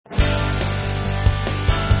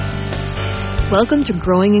Welcome to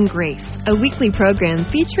Growing in Grace, a weekly program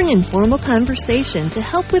featuring informal conversation to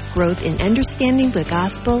help with growth in understanding the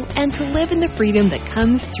gospel and to live in the freedom that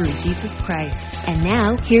comes through Jesus Christ. And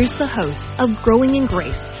now, here's the hosts of Growing in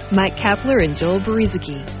Grace, Mike Kapler and Joel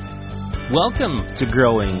Berizicki. Welcome to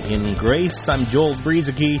Growing in Grace. I'm Joel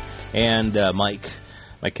Berizicki and Mike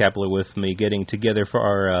Kapler with me, getting together for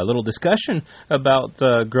our little discussion about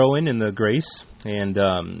growing in the grace and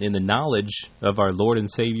in the knowledge of our Lord and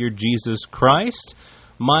Savior, Jesus Christ.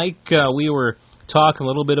 Mike, we were talking a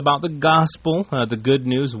little bit about the gospel, the good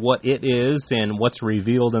news, what it is, and what's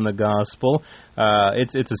revealed in the gospel.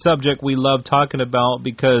 It's a subject we love talking about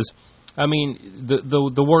because, I mean,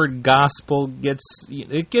 the word gospel gets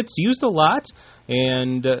used a lot,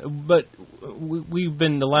 and but we've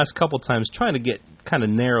been the last couple times trying to get kind of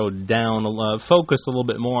narrowed down, focus a little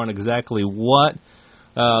bit more on exactly what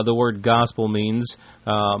the word gospel means,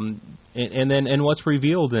 and what's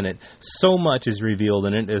revealed in it. So much is revealed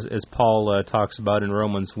in it, as Paul talks about in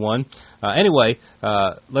Romans 1. Anyway,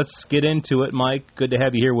 let's get into it, Mike. Good to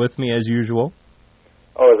have you here with me, as usual.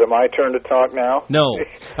 Oh, is it my turn to talk now? No,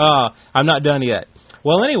 I'm not done yet.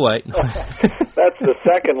 Well, anyway. That's the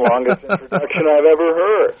second longest introduction I've ever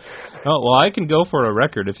heard. Oh, well, I can go for a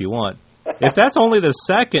record if you want. If that's only the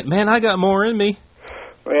second, man, I got more in me.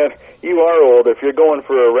 Man, you are old if you're going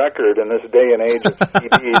for a record in this day and age of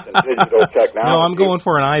CDs and digital technology. No, I'm going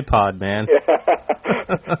for an iPod, man.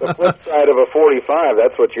 The flip side of a 45,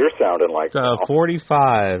 that's what you're sounding like.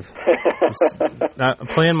 45.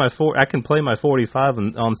 I can play my 45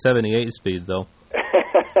 on 78 speed, though.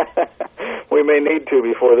 We may need to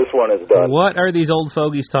before this one is done. What are these old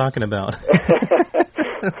fogies talking about?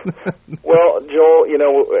 Well, Joel, you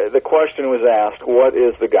know, the question was asked, what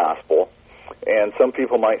is the gospel? And some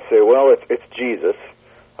people might say, well, it's Jesus.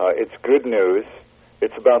 It's good news.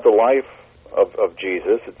 It's about the life of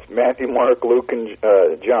Jesus. It's Matthew, Mark, Luke, and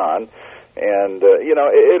John. And, you know,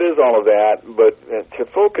 it is all of that. But to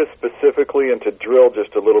focus specifically and to drill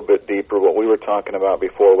just a little bit deeper, what we were talking about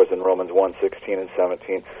before was in Romans 1:16 and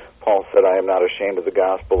 17. Paul said, I am not ashamed of the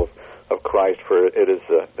gospel of Christ, for it is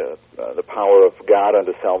the power of God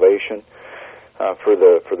unto salvation for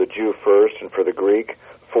the Jew first and for the Greek.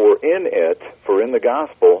 For in the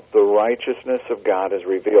gospel, the righteousness of God is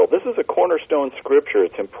revealed. This is a cornerstone scripture.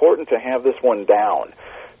 It's important to have this one down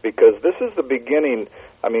because this is the beginning,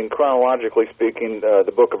 I mean, chronologically speaking,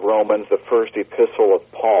 the book of Romans, the first epistle of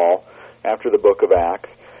Paul after the book of Acts.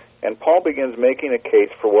 And Paul begins making a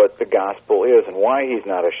case for what the gospel is and why he's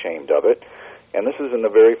not ashamed of it. And this is in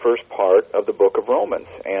the very first part of the book of Romans.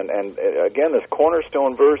 And again, this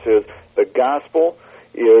cornerstone verse is the gospel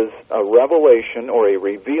is a revelation or a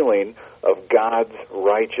revealing of God's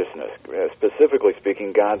righteousness, specifically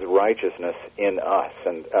speaking, God's righteousness in us.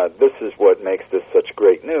 And this is what makes this such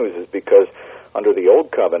great news, is because under the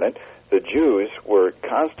Old Covenant, the Jews were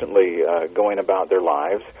constantly going about their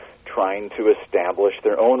lives trying to establish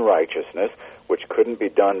their own righteousness, which couldn't be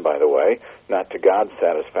done, by the way, not to God's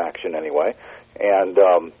satisfaction anyway. And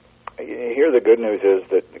here the good news is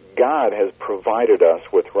that God has provided us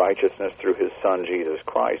with righteousness through His Son, Jesus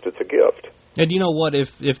Christ. It's a gift. And you know what?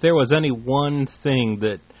 If there was any one thing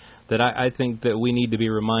that I think that we need to be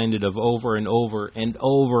reminded of over and over and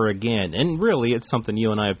over again, and really it's something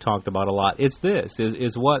you and I have talked about a lot, it's this,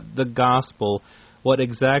 is what the gospel, what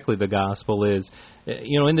exactly the gospel is.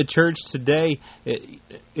 You know, in the church today,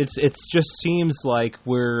 it's just seems like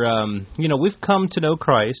we're, we've come to know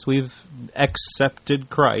Christ. We've accepted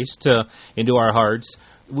Christ into our hearts.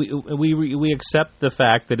 We accept the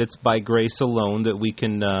fact that it's by grace alone that we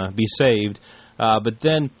can be saved. But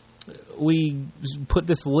then we put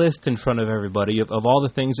this list in front of everybody of all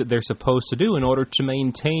the things that they're supposed to do in order to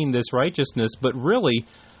maintain this righteousness. But really,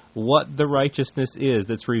 what the righteousness is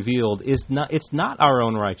that's revealed is it's not our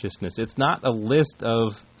own righteousness. It's not a list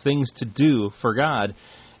of things to do for God.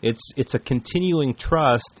 It's a continuing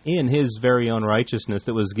trust in His very own righteousness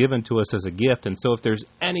that was given to us as a gift. And so if there's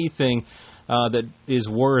anything that is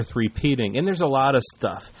worth repeating, and there's a lot of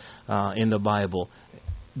stuff in the Bible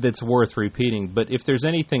that's worth repeating, but if there's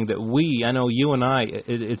anything that I know you and I,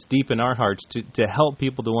 it's deep in our hearts to help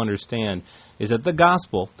people to understand, is that the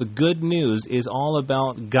gospel, the good news, is all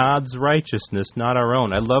about God's righteousness, not our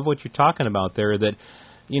own. I love what you're talking about there, that,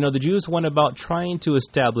 you know, the Jews went about trying to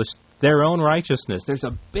establish their own righteousness. There's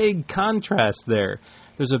a big contrast there.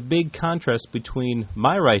 There's a big contrast between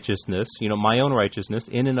my righteousness, my own righteousness,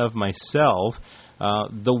 in and of myself,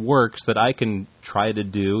 the works that I can try to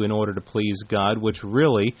do in order to please God, which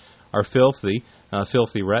really are filthy.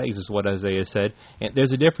 Filthy rags is what Isaiah said. And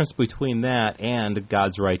there's a difference between that and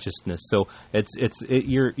God's righteousness. So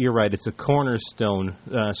you're right. It's a cornerstone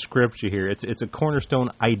scripture here. It's a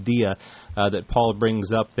cornerstone idea that Paul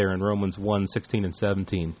brings up there in Romans 1:16 and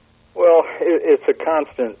 17. Well, it's a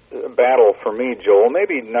constant battle for me, Joel.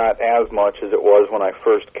 Maybe not as much as it was when I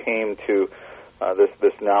first came to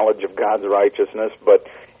this knowledge of God's righteousness, but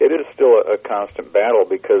it is still a constant battle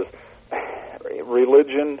because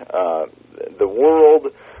religion, the world,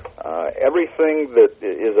 everything that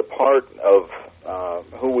is a part of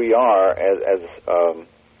who we are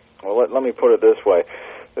let me put it this way.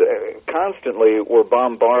 Constantly we're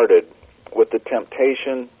bombarded with the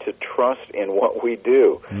temptation to trust in what we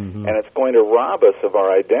do. Mm-hmm. And it's going to rob us of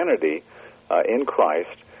our identity in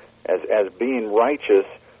Christ as being righteous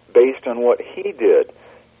based on what He did,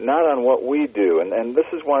 not on what we do. And this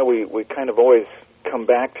is why we kind of always come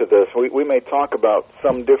back to this. We may talk about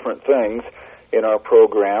some different things in our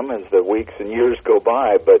program as the weeks and years go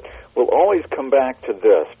by, but we'll always come back to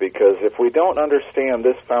this, because if we don't understand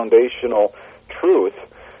this foundational truth,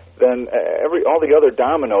 then all the other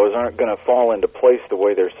dominoes aren't going to fall into place the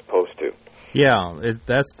way they're supposed to. Yeah,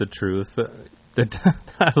 that's the truth.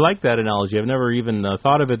 I like that analogy. I've never even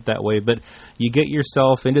thought of it that way, but you get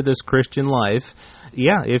yourself into this Christian life.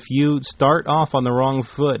 Yeah, if you start off on the wrong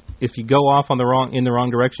foot, if you go off in the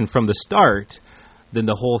wrong direction from the start, then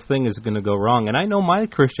the whole thing is going to go wrong. And I know my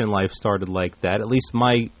Christian life started like that, at least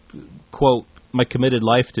my, quote, my committed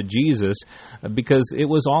life to Jesus, because it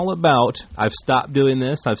was all about, I've stopped doing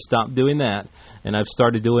this, I've stopped doing that, and I've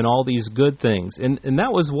started doing all these good things. And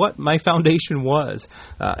that was what my foundation was.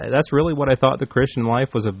 That's really what I thought the Christian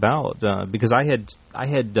life was about, because I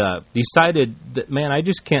had decided that, man, I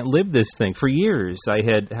just can't live this thing. For years I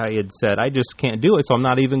had said, I just can't do it, so I'm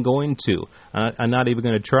not even going to. I'm not even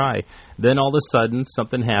going to try. Then all of a sudden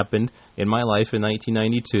something happened in my life in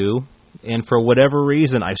 1992, and for whatever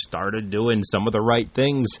reason, I started doing some of the right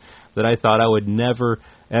things that I thought I would never,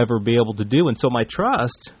 ever be able to do. And so my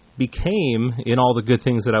trust became in all the good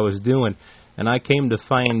things that I was doing. And I came to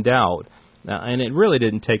find out, and it really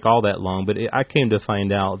didn't take all that long, but I came to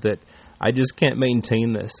find out that I just can't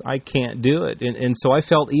maintain this. I can't do it. And so I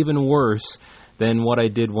felt even worse than what I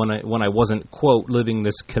did when I wasn't, quote, living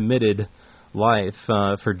this committed life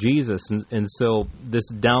for Jesus. And so this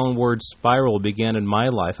downward spiral began in my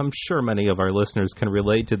life. I'm sure many of our listeners can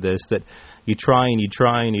relate to this, that you try and you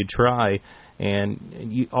try and you try,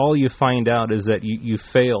 and all you find out is that you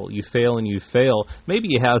fail and you fail. Maybe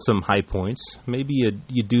you have some high points. Maybe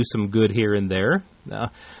you do some good here and there.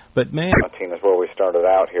 But man, is where we started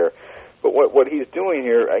out here. But what he's doing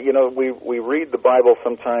here, we read the Bible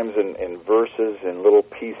sometimes in verses, in little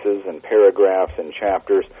pieces, and paragraphs, and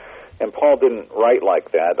chapters. And Paul didn't write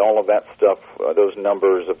like that. All of that stuff, those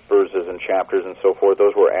numbers of verses and chapters and so forth,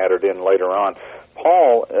 those were added in later on.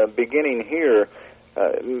 Paul, beginning here,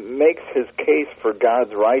 makes his case for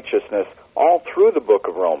God's righteousness all through the book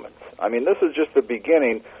of Romans. I mean, this is just the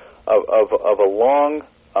beginning of a long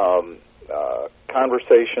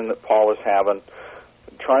conversation that Paul is having,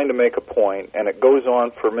 trying to make a point, and it goes on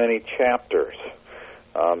for many chapters.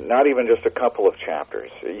 Not even just a couple of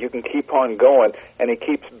chapters. You can keep on going, and he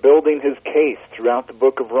keeps building his case throughout the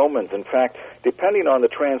book of Romans. In fact, depending on the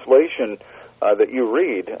translation that you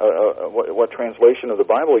read, what translation of the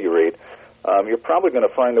Bible you read, you're probably going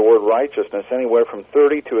to find the word righteousness anywhere from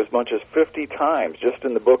 30 to as much as 50 times just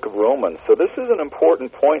in the book of Romans. So this is an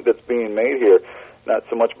important point that's being made here, not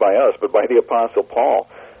so much by us, but by the Apostle Paul.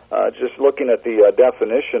 Just looking at the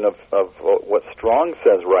definition of what Strong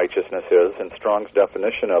says righteousness is, and Strong's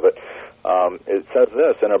definition of it, it says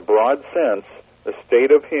this: in a broad sense, the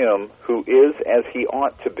state of him who is as he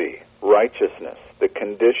ought to be, righteousness, the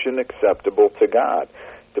condition acceptable to God.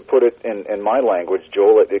 To put it in my language,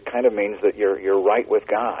 Joel, it kind of means that you're right with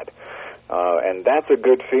God, and that's a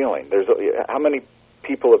good feeling. How many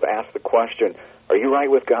people have asked the question, "Are you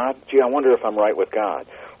right with God?" Gee, I wonder if I'm right with God.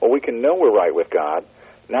 Well, we can know we're right with God,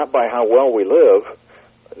 not by how well we live,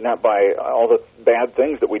 not by all the bad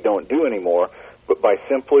things that we don't do anymore, but by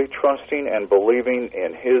simply trusting and believing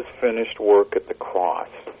in His finished work at the cross.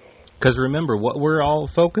 Because remember, what we're all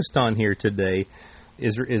focused on here today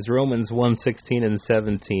is Romans 1:16 and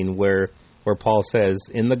 17, where Paul says,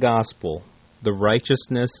 in the gospel, the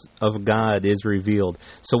righteousness of God is revealed.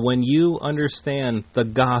 So when you understand the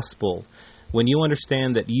gospel, when you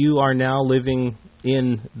understand that you are now living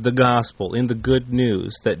in the gospel, in the good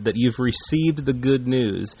news, that you've received the good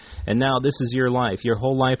news, and now this is your life. Your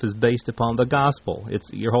whole life is based upon the gospel.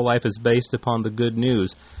 Your whole life is based upon the good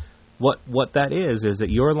news. what that is that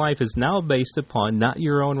your life is now based upon not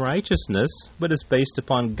your own righteousness, but it's based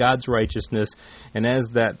upon God's righteousness. And as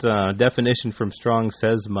that definition from Strong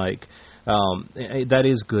says, Mike, that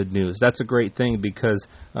is good news. That's a great thing, because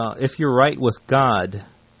if you're right with God,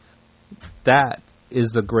 that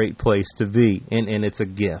is a great place to be, and it's a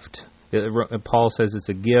gift. Paul says it's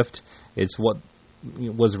a gift. It's what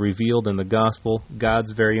was revealed in the gospel,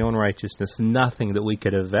 God's very own righteousness, nothing that we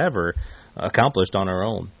could have ever accomplished on our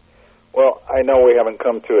own. Well, I know we haven't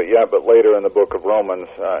come to it yet, but later in the book of Romans,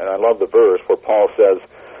 and I love the verse where Paul says,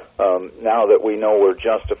 now that we know we're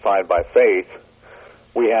justified by faith,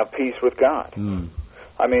 we have peace with God.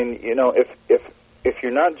 I mean, if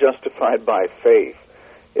you're not justified by faith,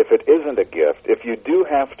 if it isn't a gift, if you do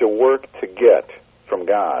have to work to get from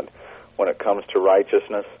God when it comes to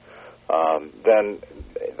righteousness, then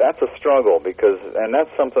that's a struggle, and that's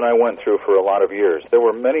something I went through for a lot of years. There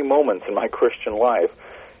were many moments in my Christian life,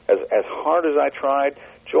 as hard as I tried,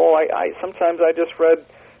 Joel, sometimes I just read,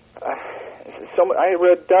 I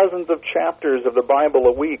read dozens of chapters of the Bible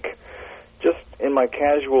a week, just in my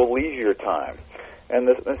casual leisure time. And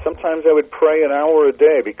sometimes I would pray an hour a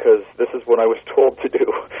day, because this is what I was told to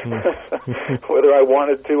do, whether I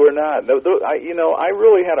wanted to or not. I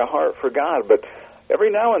really had a heart for God, but every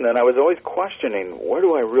now and then I was always questioning, where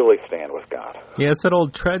do I really stand with God? Yeah, it's that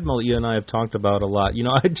old treadmill you and I have talked about a lot.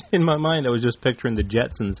 In my mind I was just picturing the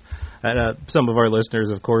Jetsons. And, some of our listeners,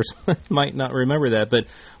 of course, might not remember that, but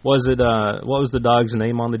what was the dog's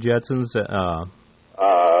name on the Jetsons?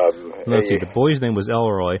 Let's see, the boy's name was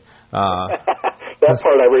Elroy. That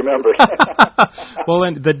part I remember. Well,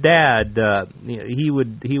 and the dad, he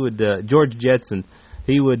would George Jetson,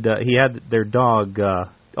 he had their dog,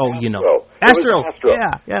 Astro.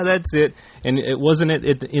 Yeah, that's it. And it wasn't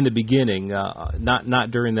in the beginning,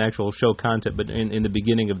 not during the actual show content, but in the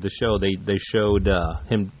beginning of the show, they showed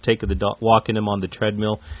him taking the dog, walking him on the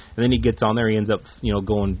treadmill, and then he gets on there, he ends up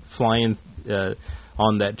going flying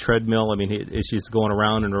on that treadmill. I mean, it's just going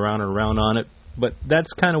around and around and around on it. But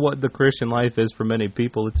that's kind of what the Christian life is for many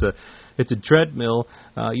people. It's a treadmill.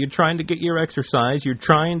 You're trying to get your exercise. You're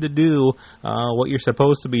trying to do what you're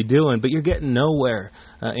supposed to be doing, but you're getting nowhere.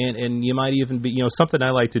 And you might even be, something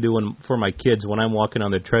I like to do for my kids when I'm walking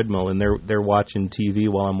on the treadmill and they're watching TV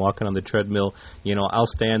while I'm walking on the treadmill. I'll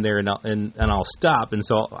stand there and I'll stop, and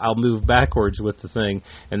so I'll move backwards with the thing,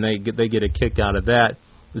 and they get a kick out of that.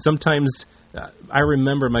 Sometimes I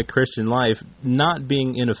remember my Christian life not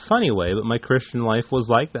being in a funny way, but my Christian life was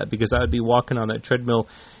like that, because I would be walking on that treadmill,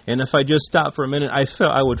 and if I just stopped for a minute, I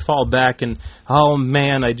would fall back, and oh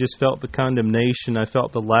man, I just felt the condemnation. I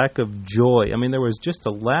felt the lack of joy. I mean, there was just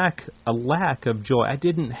a lack of joy. I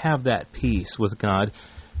didn't have that peace with God.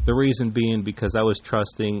 The reason being because I was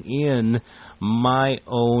trusting in my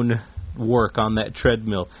own work on that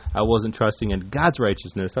treadmill. I wasn't trusting in God's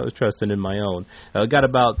righteousness. I was trusting in my own. Got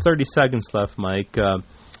about 30 seconds left, Mike. I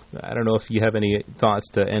don't know if you have any thoughts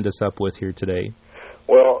to end us up with here today.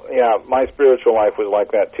 Well, yeah, my spiritual life was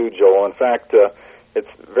like that too, Joel. In fact,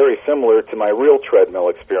 it's very similar to my real treadmill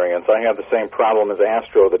experience. I had the same problem as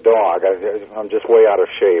Astro the dog. I'm just way out of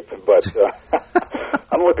shape, but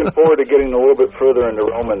I'm looking forward to getting a little bit further into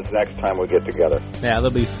Romans next time we get together. Yeah,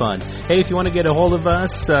 that'll be fun. Hey, if you want to get a hold of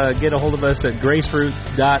us at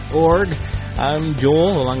graceroots.org. I'm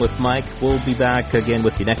Joel, along with Mike. We'll be back again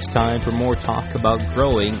with you next time for more talk about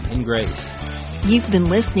growing in grace. You've been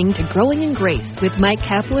listening to Growing in Grace with Mike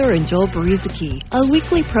Kapler and Joel Berizicki, a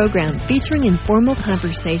weekly program featuring informal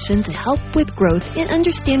conversation to help with growth in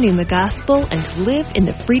understanding the gospel and to live in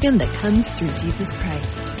the freedom that comes through Jesus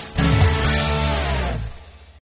Christ.